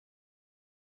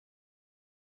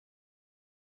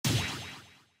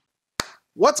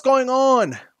What's going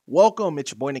on? Welcome,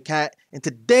 it's your boy NAKAT, and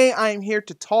today I am here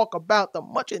to talk about the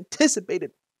much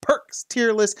anticipated perks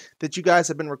tier list that you guys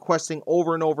have been requesting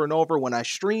over and over and over when I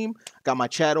stream. Got my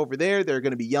chat over there. They're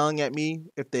going to be yelling at me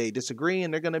if they disagree,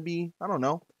 and they're going to be, I don't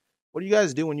know. What do you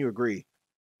guys do when you agree?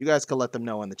 You guys can let them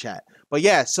know in the chat. But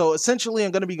yeah, so essentially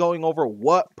I'm going to be going over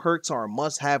what perks are a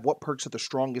must-have, what perks are the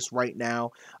strongest right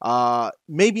now.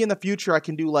 Maybe in the future I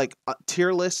can do like a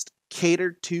tier list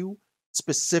catered to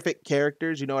specific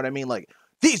characters, you know what I mean? Like,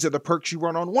 these are the perks you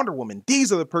run on Wonder Woman.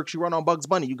 These are the perks you run on Bugs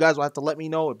Bunny. You guys will have to let me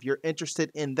know if you're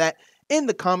interested in that in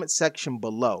the comment section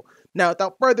below. Now,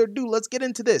 without further ado, let's get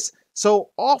into this.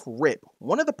 So, off rip,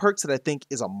 one of the perks that I think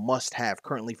is a must-have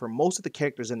currently for most of the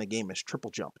characters in the game is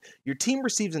triple jump. Your team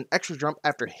receives an extra jump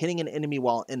after hitting an enemy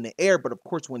while in the air, but of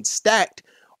course, when stacked,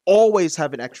 always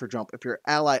have an extra jump if your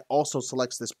ally also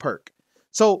selects this perk.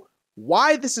 So,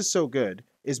 why this is so good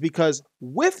is because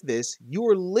with this, you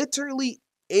are literally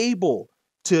able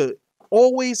to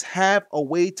always have a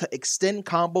way to extend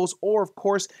combos, or of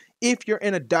course, if you're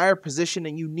in a dire position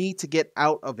and you need to get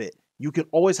out of it, you can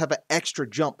always have an extra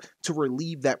jump to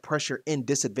relieve that pressure in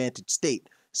disadvantaged state.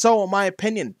 So in my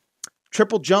opinion,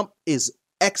 triple jump is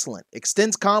excellent.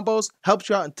 Extends combos, helps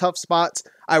you out in tough spots.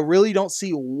 I really don't see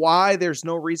why there's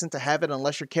no reason to have it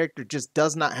unless your character just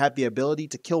does not have the ability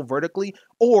to kill vertically,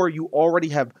 or you already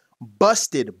have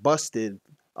busted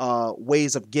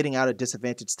ways of getting out of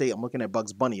disadvantaged state. I'm looking at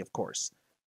Bugs Bunny, of course.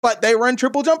 But they run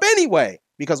triple jump anyway,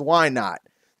 because why not?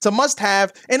 It's a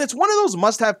must-have, and it's one of those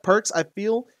must-have perks, I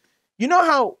feel. You know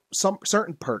how some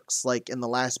certain perks, like in the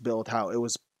last build, how it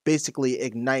was basically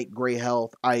Ignite, Gray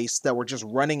Health, Ice, that were just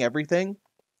running everything,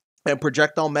 and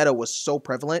projectile meta was so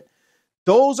prevalent?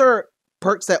 Those are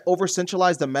perks that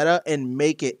over-centralize the meta and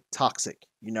make it toxic,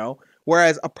 you know?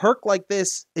 Whereas a perk like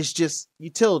this is just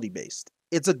utility-based.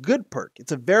 It's a good perk.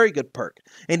 It's a very good perk.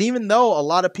 And even though a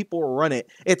lot of people will run it,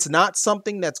 it's not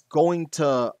something that's going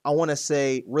to, I want to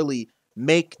say, really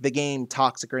make the game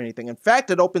toxic or anything. In fact,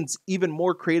 it opens even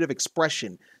more creative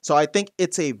expression. So I think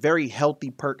it's a very healthy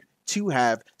perk to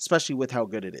have, especially with how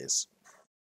good it is.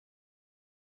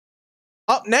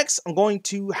 Up next, I'm going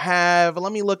to have,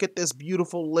 let me look at this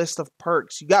beautiful list of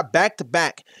perks. You got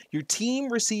back-to-back. Your team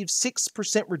receives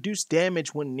 6% reduced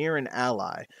damage when near an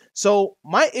ally. So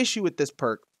my issue with this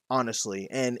perk, honestly,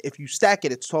 and if you stack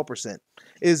it, it's 12%,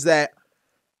 is that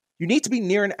you need to be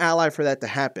near an ally for that to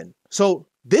happen. So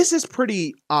this is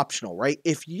pretty optional, right?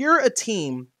 If you're a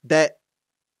team that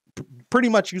pretty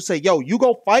much you say, yo, you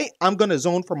go fight, I'm going to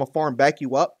zone from afar and back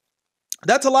you up,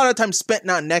 that's a lot of time spent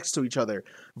not next to each other,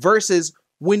 versus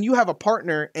when you have a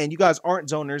partner and you guys aren't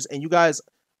zoners and you guys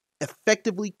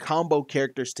effectively combo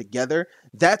characters together.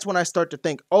 That's when I start to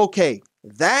think, okay,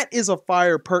 that is a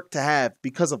fire perk to have,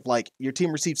 because of like your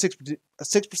team receives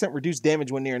 6% reduced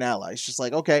damage when near an ally. It's just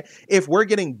like, okay, if we're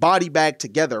getting body bag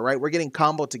together, right, we're getting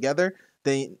combo together,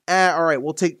 then all right,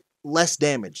 we'll take less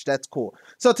damage. That's cool.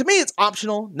 So to me, it's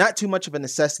optional, not too much of a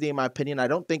necessity in my opinion. I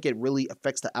don't think it really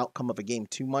affects the outcome of a game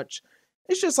too much.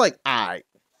 It's just like, all right.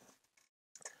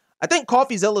 I think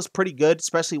CoffeeZilla is pretty good,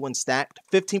 especially when stacked.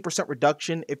 15%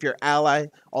 reduction if your ally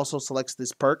also selects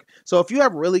this perk. So if you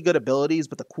have really good abilities,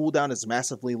 but the cooldown is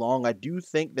massively long, I do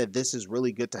think that this is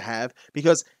really good to have,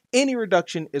 because any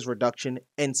reduction is reduction,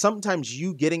 and sometimes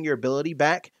you getting your ability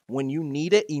back when you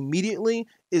need it immediately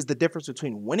is the difference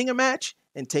between winning a match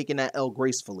and taking that L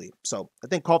gracefully. So I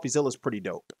think CoffeeZilla is pretty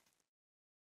dope.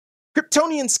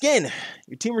 Kryptonian Skin.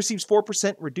 Your team receives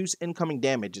 4% reduced incoming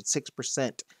damage. It's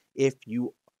 6% if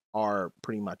you are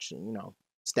pretty much, you know,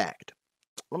 stacked.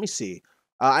 Let me see.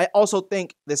 I also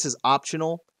think this is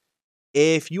optional.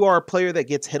 If you are a player that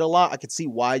gets hit a lot, I could see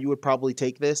why you would probably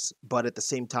take this, but at the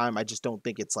same time, I just don't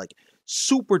think it's like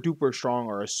super duper strong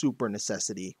or a super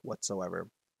necessity whatsoever.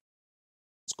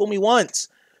 School Me Once.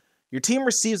 Your team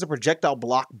receives a projectile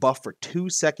block buff for 2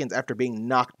 seconds after being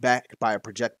knocked back by a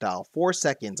projectile. 4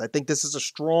 seconds. I think this is a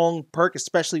strong perk,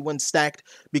 especially when stacked,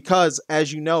 because,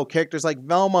 as you know, characters like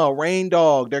Velma, Rain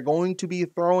Dog, they're going to be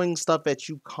throwing stuff at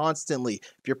you constantly.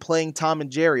 If you're playing Tom and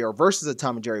Jerry, or versus a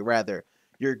Tom and Jerry, rather,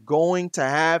 you're going to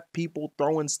have people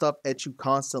throwing stuff at you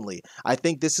constantly. I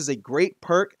think this is a great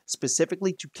perk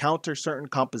specifically to counter certain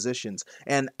compositions,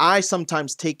 and I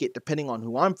sometimes take it depending on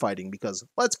who I'm fighting, because,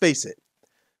 let's face it,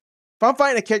 if I'm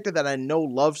fighting a character that I know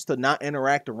loves to not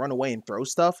interact and run away and throw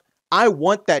stuff, I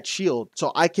want that shield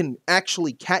so I can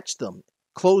actually catch them,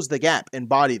 close the gap, and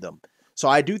body them. So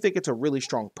I do think it's a really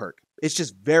strong perk. It's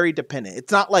just very dependent.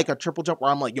 It's not like a triple jump where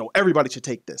I'm like, yo, everybody should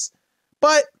take this.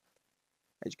 But,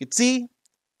 as you can see,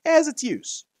 it has its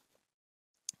use.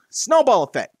 Snowball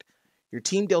effect. Your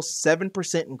team deals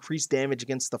 7% increased damage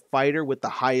against the fighter with the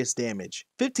highest damage.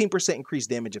 15% increased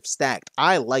damage if stacked.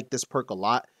 I like this perk a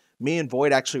lot. Me and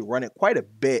Void actually run it quite a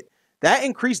bit. That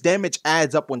increased damage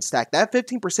adds up when stacked. That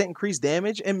 15% increased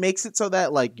damage, it makes it so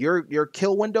that like your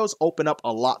kill windows open up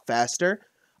a lot faster.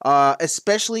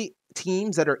 Especially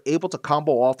teams that are able to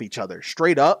combo off each other.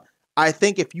 Straight up, I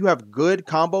think if you have good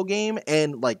combo game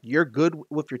and like you're good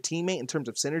with your teammate in terms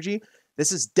of synergy,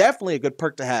 this is definitely a good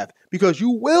perk to have because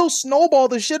you will snowball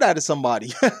the shit out of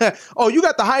somebody. Oh, you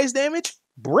got the highest damage?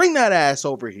 Bring that ass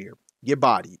over here. Get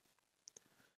bodied.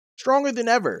 Stronger than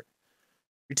ever.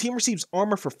 Your team receives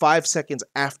armor for 5 seconds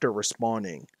after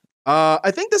respawning.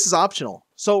 I think this is optional.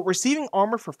 So receiving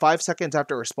armor for 5 seconds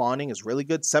after respawning is really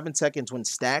good. 7 seconds when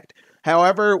stacked.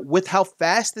 However, with how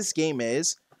fast this game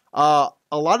is, a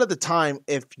lot of the time,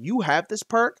 if you have this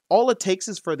perk, all it takes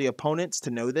is for the opponents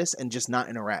to know this and just not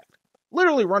interact.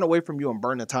 Literally run away from you and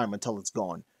burn the time until it's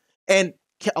gone. And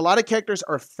a lot of characters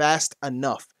are fast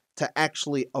enough to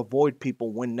actually avoid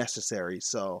people when necessary.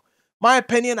 So, my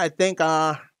opinion, I think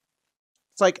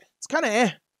it's kind of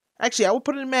eh. Actually, I would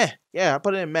put it in meh. Yeah, I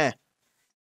put it in meh.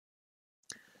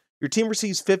 Your team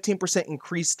receives 15%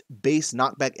 increased base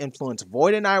knockback influence.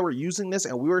 Void and I were using this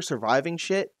and we were surviving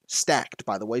shit. Stacked,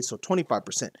 by the way, so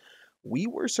 25%. We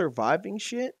were surviving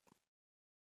shit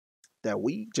that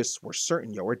we just were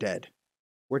certain, yo, we're dead.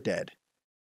 We're dead.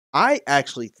 I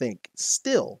actually think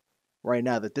still right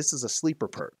now that this is a sleeper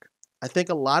perk. I think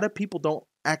a lot of people don't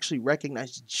actually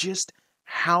recognize just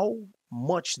how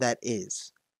much that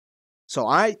is. So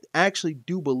I actually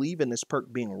do believe in this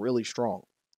perk being really strong.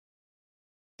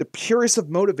 The purest of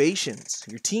motivations.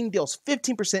 Your team deals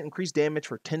 15% increased damage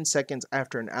for 10 seconds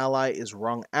after an ally is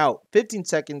wrung out. 15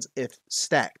 seconds if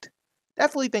stacked.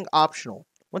 Definitely think optional.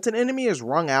 Once an enemy is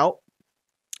wrung out,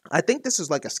 I think this is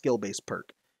like a skill-based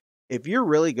perk. If you're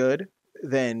really good,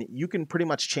 then you can pretty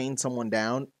much chain someone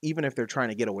down, even if they're trying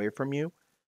to get away from you.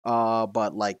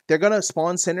 But like they're gonna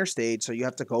spawn center stage, so you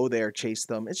have to go there, chase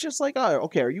them. It's just like, oh,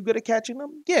 okay, are you good at catching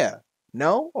them? Yeah.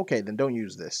 No? Okay, then don't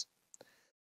use this.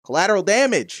 Collateral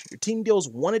damage. Your team deals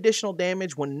 1 additional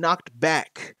damage when knocked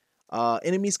back.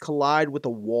 Enemies collide with a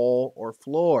wall or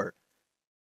floor.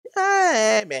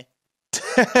 Man.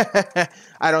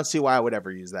 I don't see why I would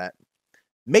ever use that.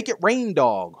 Make it rain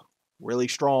dog. Really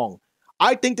strong.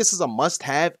 I think this is a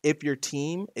must-have if your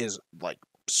team is like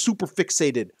super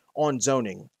fixated on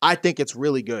zoning. I think it's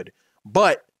really good.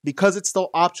 But because it's still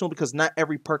optional, because not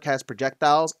every perk has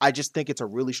projectiles, I just think it's a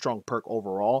really strong perk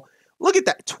overall. Look at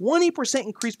that. 20%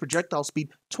 increased projectile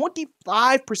speed,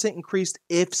 25% increased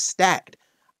if stacked.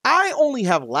 I only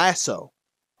have lasso.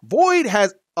 Void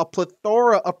has a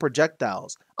plethora of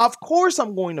projectiles. Of course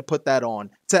I'm going to put that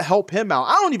on to help him out.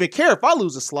 I don't even care if I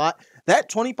lose a slot.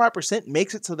 That 25%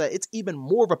 makes it so that it's even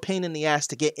more of a pain in the ass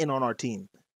to get in on our team.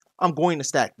 I'm going to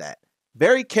stack that.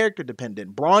 Very character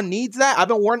dependent. Braun needs that. I've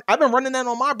been running that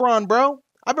on my Braun, bro.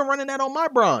 I've been running that on my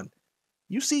Braun.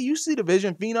 You see the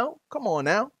vision, Fino. Come on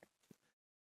now.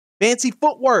 Fancy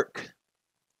footwork.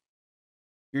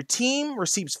 Your team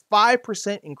receives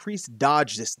 5% increased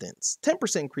dodge distance.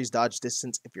 10% increased dodge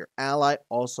distance if your ally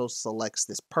also selects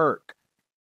this perk.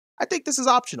 I think this is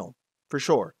optional, for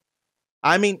sure.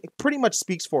 I mean, it pretty much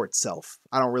speaks for itself.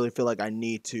 I don't really feel like I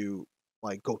need to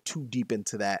like go too deep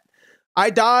into that. I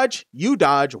dodge, you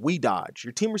dodge, we dodge.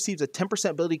 Your team receives a 10%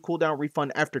 ability cooldown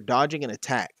refund after dodging an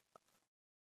attack.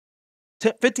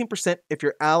 15% if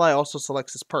your ally also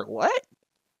selects this perk. What?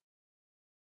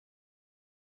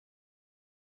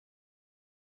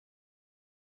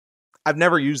 I've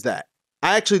never used that.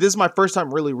 This is my first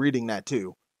time really reading that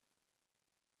too.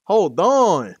 Hold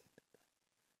on.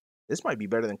 This might be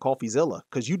better than CoffeeZilla,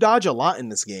 because you dodge a lot in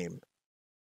this game.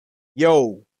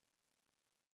 Yo.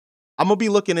 I'm going to be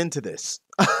looking into this.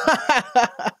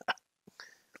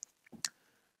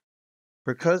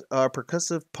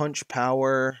 Percussive punch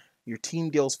power. Your team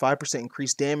deals 5%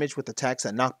 increased damage with attacks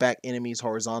that knock back enemies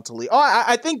horizontally. Oh,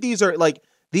 I think these are like...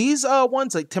 These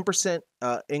ones, like 10%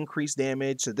 increased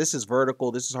damage. So this is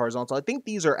vertical, this is horizontal. I think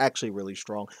these are actually really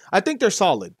strong. I think they're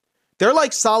solid. They're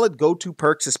like solid go-to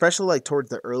perks, especially like towards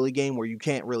the early game where you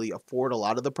can't really afford a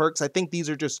lot of the perks. I think these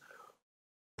are just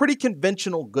pretty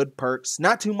conventional good perks.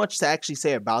 Not too much to actually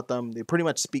say about them. They pretty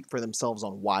much speak for themselves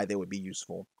on why they would be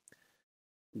useful.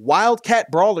 Wildcat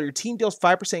Brawler. Your team deals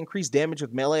 5% increased damage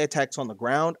with melee attacks on the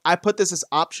ground. I put this as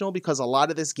optional because a lot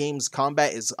of this game's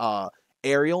combat is...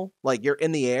 aerial, like you're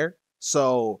in the air.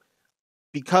 So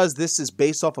because this is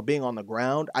based off of being on the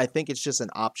ground, I think it's just an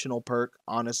optional perk.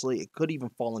 Honestly, it could even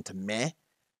fall into meh.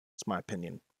 It's my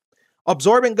opinion.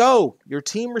 Absorb and Go. Your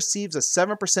team receives a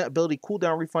 7% ability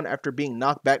cooldown refund after being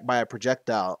knocked back by a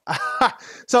projectile.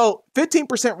 So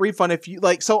 15% refund if you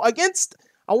like. So against,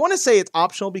 I want to say it's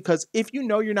optional because if you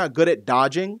know you're not good at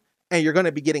dodging and you're going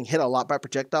to be getting hit a lot by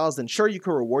projectiles, then sure, you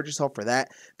can reward yourself for that.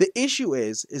 The issue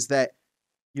is that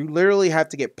you literally have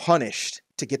to get punished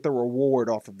to get the reward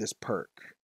off of this perk.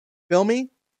 Feel me?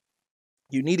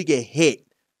 You need to get hit.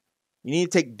 You need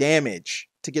to take damage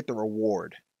to get the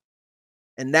reward.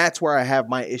 And that's where I have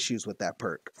my issues with that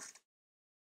perk.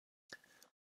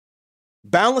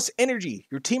 Boundless Energy.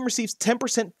 Your team receives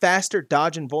 10% faster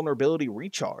dodge and vulnerability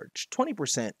recharge.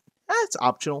 20%. That's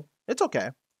optional. It's okay.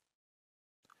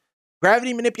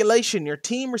 Gravity Manipulation. Your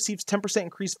team receives 10%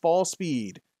 increased fall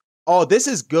speed. Oh, this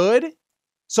is good.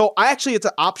 So it's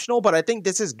an optional, but I think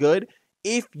this is good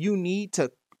if you need to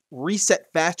reset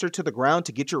faster to the ground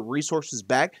to get your resources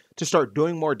back to start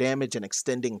doing more damage and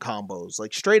extending combos.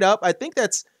 Like straight up, I think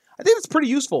that's pretty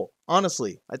useful,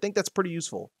 honestly. I think that's pretty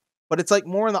useful. But it's like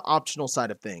more on the optional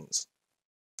side of things.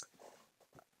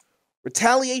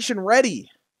 Retaliation Ready.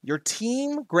 Your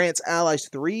team grants allies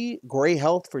 3 gray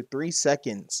health for 3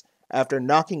 seconds after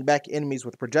knocking back enemies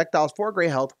with projectiles for gray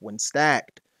health when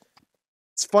stacked.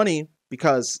 It's funny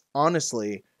because,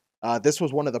 honestly, this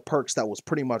was one of the perks that was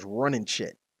pretty much running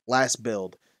shit last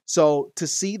build. So to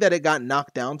see that it got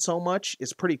knocked down so much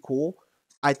is pretty cool.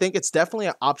 I think it's definitely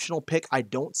an optional pick. I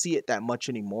don't see it that much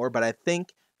anymore, but I think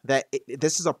that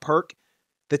this is a perk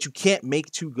that you can't make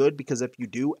too good because if you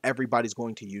do, everybody's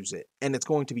going to use it. And it's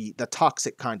going to be the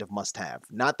toxic kind of must-have,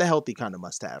 not the healthy kind of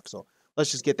must-have. So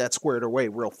let's just get that squared away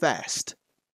real fast.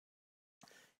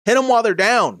 Hit them while they're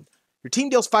down. Your team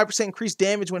deals 5% increased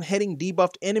damage when hitting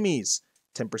debuffed enemies.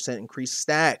 10% increase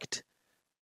stacked.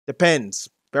 Depends.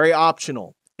 Very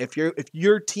optional. If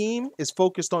your team is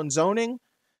focused on zoning,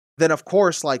 then of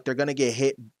course, like, they're gonna get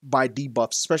hit by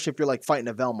debuffs, especially if you're like fighting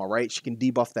a Velma, right? She can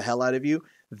debuff the hell out of you.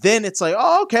 Then it's like,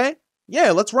 oh, okay,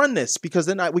 yeah, let's run this because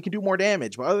then we can do more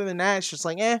damage. But other than that, it's just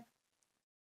like,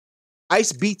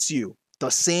 Ice beats you. The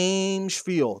same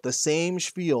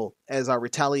spiel as our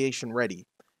Retaliation Ready.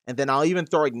 And then I'll even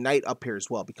throw Ignite up here as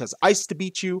well because Ice to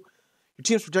beat you. Your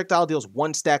team's projectile deals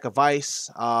 1 stack of ice.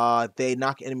 They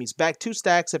knock enemies back 2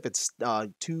 stacks if it's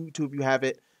two of you have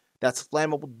it. That's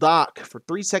Flammable Dock. For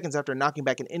 3 seconds after knocking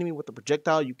back an enemy with a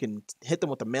projectile, you can hit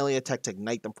them with a melee attack to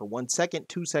ignite them for 1 second,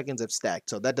 2 seconds if stacked.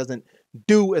 So that doesn't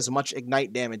do as much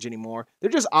ignite damage anymore.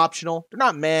 They're just optional. They're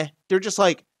not meh. They're just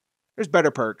like, there's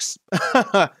better perks.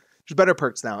 There's better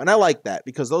perks now. And I like that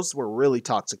because those were really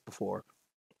toxic before.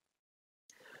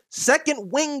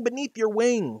 Second Wing Beneath Your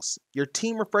Wings. Your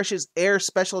team refreshes air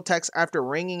special attacks after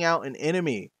ringing out an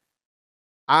enemy.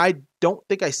 I don't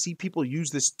think I see people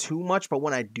use this too much, but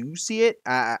when I do see it,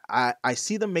 I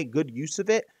see them make good use of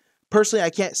it. Personally, I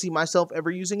can't see myself ever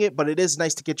using it, but it is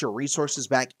nice to get your resources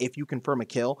back if you confirm a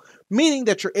kill, meaning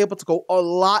that you're able to go a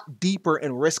lot deeper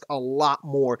and risk a lot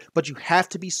more, but you have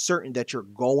to be certain that you're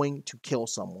going to kill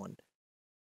someone.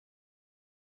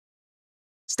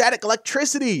 Static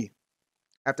Electricity.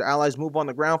 After allies move on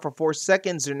the ground for 4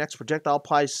 seconds, their next projectile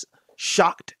applies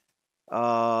shocked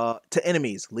to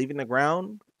enemies. Leaving the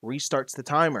ground restarts the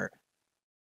timer.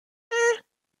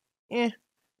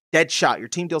 Dead Shot. Your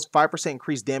team deals 5%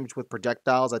 increased damage with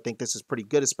projectiles. I think this is pretty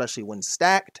good, especially when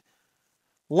stacked.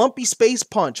 Lumpy Space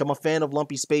Punch. I'm a fan of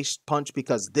Lumpy Space Punch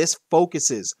because this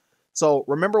focuses. So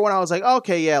remember when I was like,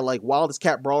 okay, yeah, like Wildest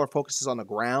Cat Brawler focuses on the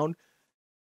ground.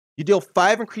 You deal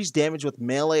 5 increased damage with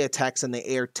melee attacks in the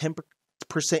air, 10%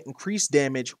 increased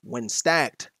damage when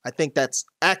stacked. I think that's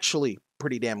actually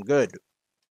pretty damn good.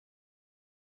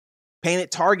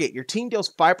 Painted Target. Your team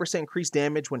deals 5% increased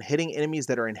damage when hitting enemies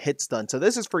that are in hit stun. So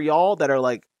this is for y'all that are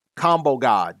like combo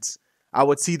gods. I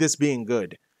would see this being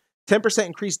good. 10%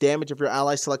 increased damage if your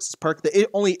ally selects this perk. The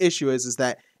only issue is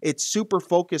that it's super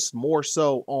focused more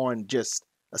so on just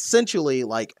essentially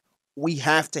like we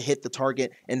have to hit the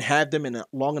target and have them in a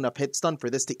long enough hit stun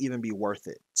for this to even be worth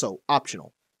it. So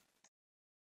optional.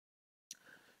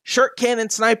 Shirt Cannon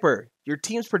Sniper. Your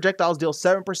team's projectiles deal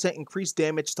 7% increased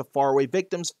damage to faraway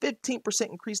victims, 15%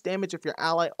 increased damage if your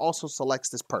ally also selects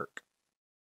this perk.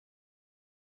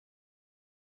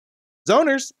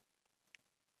 Zoners.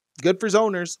 Good for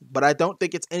zoners, but I don't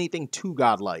think it's anything too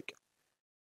godlike.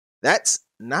 That's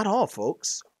not all,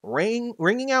 folks.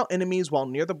 Ringing out enemies while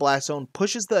near the blast zone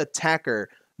pushes the attacker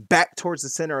back towards the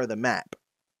center of the map.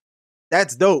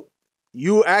 That's dope.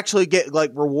 You actually get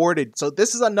like rewarded. So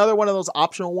this is another one of those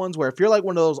optional ones where if you're like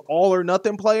one of those all or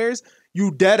nothing players,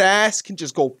 you dead ass can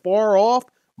just go far off,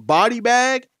 body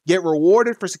bag, get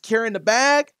rewarded for securing the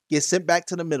bag, get sent back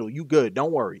to the middle. You good,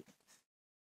 don't worry.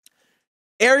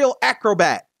 Aerial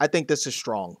Acrobat. I think this is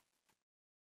strong.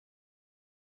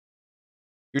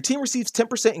 Your team receives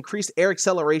 10% increased air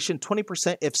acceleration,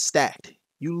 20% if stacked.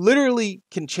 You literally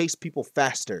can chase people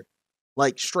faster,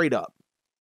 like straight up.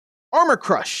 Armor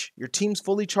Crush. Your team's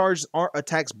fully charged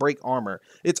attacks break armor.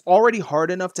 It's already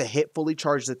hard enough to hit fully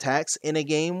charged attacks in a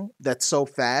game that's so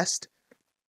fast.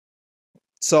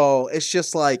 So it's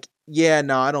just like, yeah,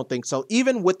 no, I don't think so.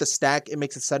 Even with the stack, it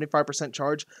makes it 75%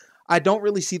 charge. I don't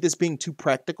really see this being too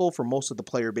practical for most of the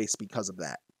player base because of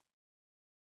that.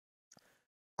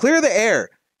 Clear the air.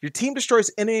 Your team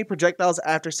destroys enemy projectiles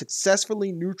after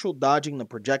successfully neutral dodging the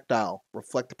projectile.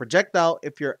 Reflect the projectile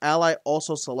if your ally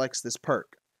also selects this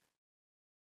perk.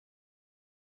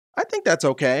 I think that's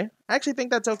okay. I actually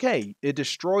think that's okay. It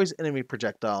destroys enemy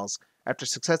projectiles after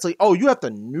successfully... Oh, you have to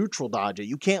neutral dodge it.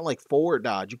 You can't, like, forward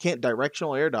dodge. You can't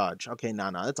directional air dodge. Okay,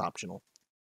 nah, that's optional.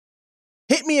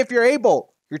 Hit me if you're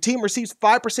able. Your team receives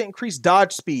 5% increased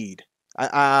dodge speed.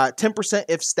 10%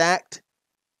 if stacked.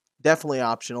 Definitely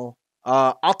optional.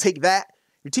 I'll take that.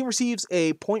 Your team receives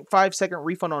a 0.5 second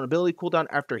refund on ability cooldown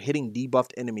after hitting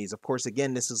debuffed enemies. Of course,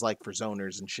 again, this is, like, for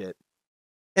zoners and shit.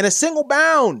 And a single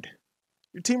bound.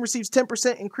 Your team receives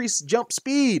 10% increased jump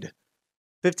speed.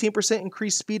 15%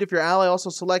 increased speed if your ally also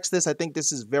selects this. I think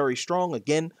this is very strong.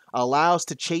 Again, allows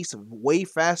to chase way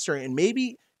faster and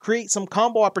maybe create some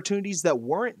combo opportunities that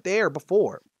weren't there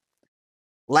before.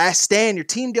 Last Stand. Your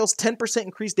team deals 10%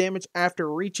 increased damage after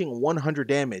reaching 100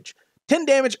 damage. 10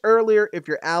 damage earlier if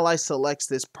your ally selects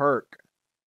this perk.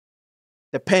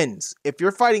 Depends. If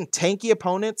you're fighting tanky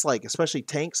opponents, like especially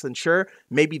tanks, then sure,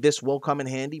 maybe this will come in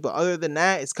handy. But other than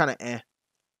that, it's kind of eh.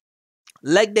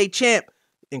 Leg Day Champ,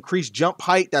 increased jump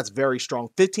height, that's very strong.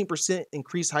 15%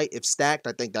 increased height if stacked,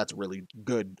 I think that's really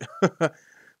good.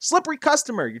 Slippery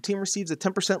Customer, your team receives a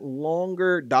 10%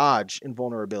 longer dodge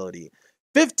invulnerability.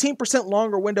 15%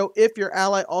 longer window if your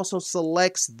ally also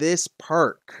selects this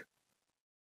perk.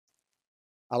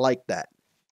 I like that.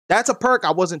 That's a perk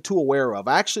I wasn't too aware of.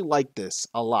 I actually like this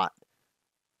a lot.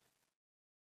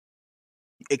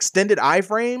 Extended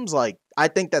iframes, like, I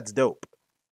think that's dope.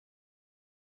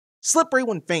 Slippery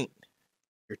when faint.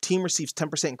 Your team receives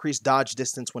 10% increased dodge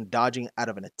distance when dodging out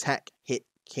of an attack, hit,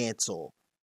 cancel.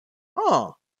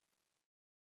 Huh.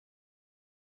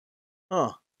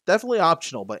 Definitely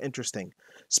optional, but interesting.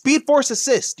 Speed Force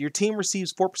Assist. Your team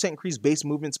receives 4% increased base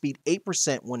movement speed,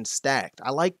 8% when stacked.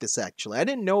 I like this, actually. I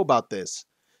didn't know about this.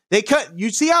 They cut. You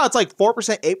see how it's like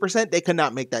 4%, 8%? They could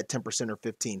not make that 10% or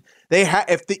 15%.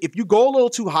 If you go a little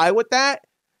too high with that,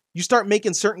 you start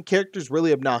making certain characters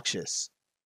really obnoxious.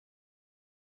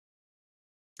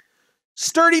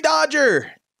 Sturdy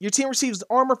Dodger. Your team receives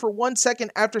armor for 1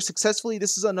 second after successfully.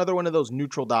 This is another one of those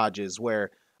neutral dodges where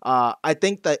I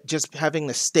think that just having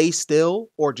to stay still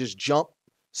or just jump,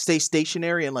 stay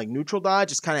stationary and like neutral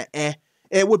dodge is kind of eh.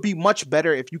 It would be much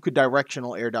better if you could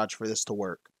directional air dodge for this to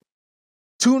work.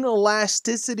 Tune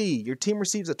Elasticity. Your team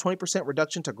receives a 20%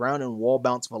 reduction to ground and wall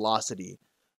bounce velocity.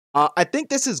 I think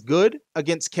this is good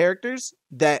against characters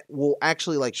that will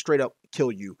actually like straight up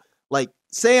kill you. Like,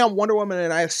 say I'm Wonder Woman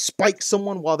and I spike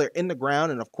someone while they're in the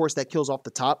ground, and of course that kills off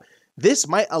the top. This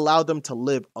might allow them to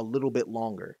live a little bit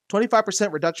longer.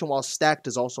 25% reduction while stacked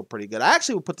is also pretty good. I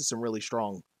actually would put this in really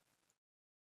strong.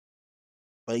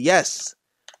 But yes,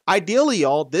 ideally,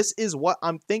 y'all, this is what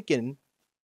I'm thinking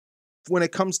when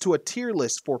it comes to a tier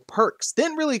list for perks.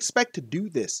 Didn't really expect to do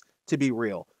this, to be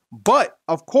real. But,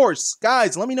 of course,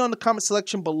 guys, let me know in the comment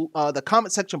section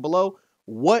below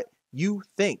what you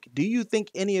think. Do you think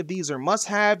any of these are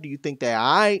must-have? Do you think they're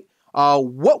alright?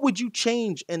 What would you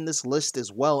change in this list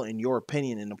as well, in your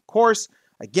opinion? And, of course,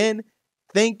 again,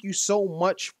 thank you so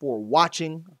much for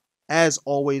watching. As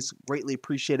always, greatly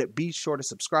appreciate it. Be sure to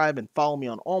subscribe and follow me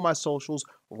on all my socials.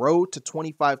 Road to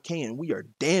 25K, and we are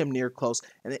damn near close.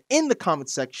 And in the comment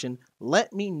section,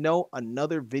 let me know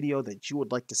another video that you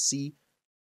would like to see.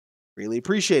 Really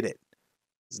appreciate it.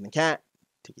 This is NAKAT.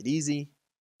 Take it easy.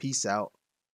 Peace out.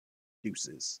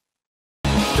 Deuces.